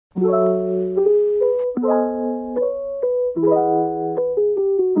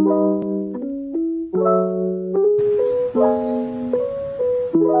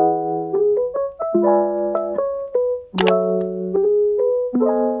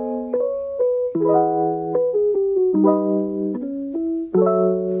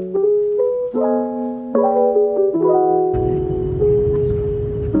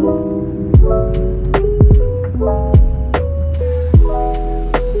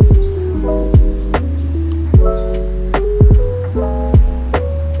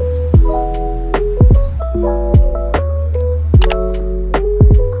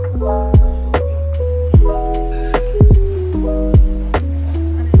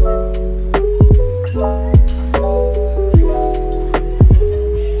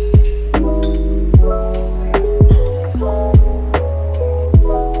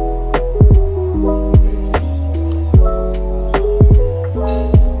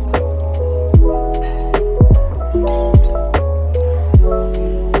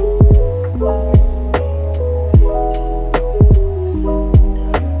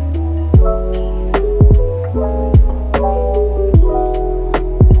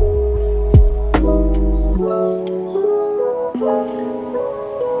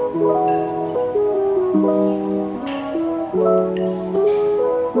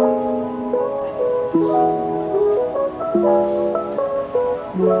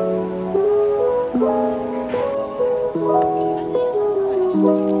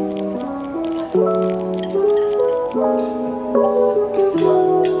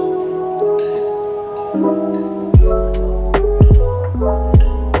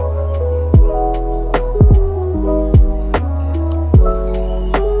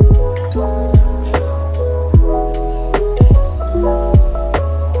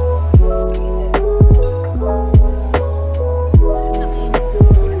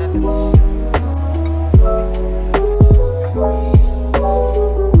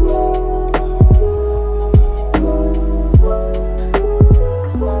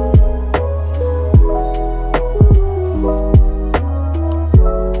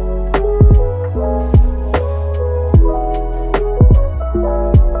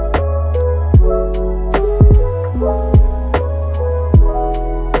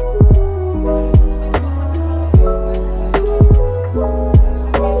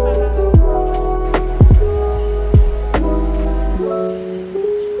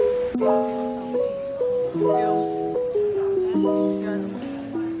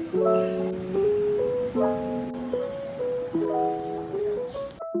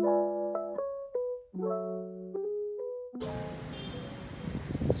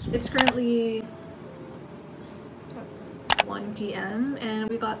It's currently 1 p.m. and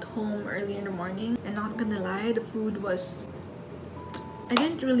we got home early in the morning, and not gonna lie, the food was... I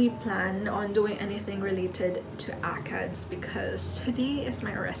didn't really plan on doing anything related to ACADS because today is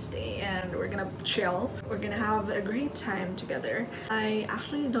my rest day and we're gonna chill. We're gonna have a great time together. I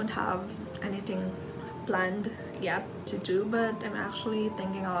actually don't have anything planned yet to do, but I'm actually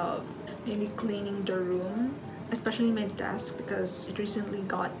thinking of maybe cleaning the room, especially my desk, because it recently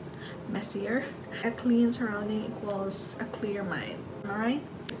got messier. A clean surrounding equals a clear mind, alright?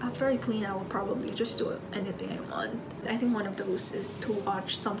 After I clean, I will probably just do anything I want. I think one of those is to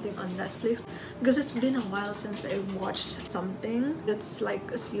watch something on Netflix, because it's been a while since I watched something that's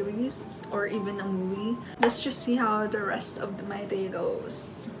like a series or even a movie. Let's just see how the rest of my day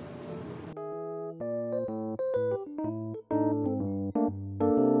goes.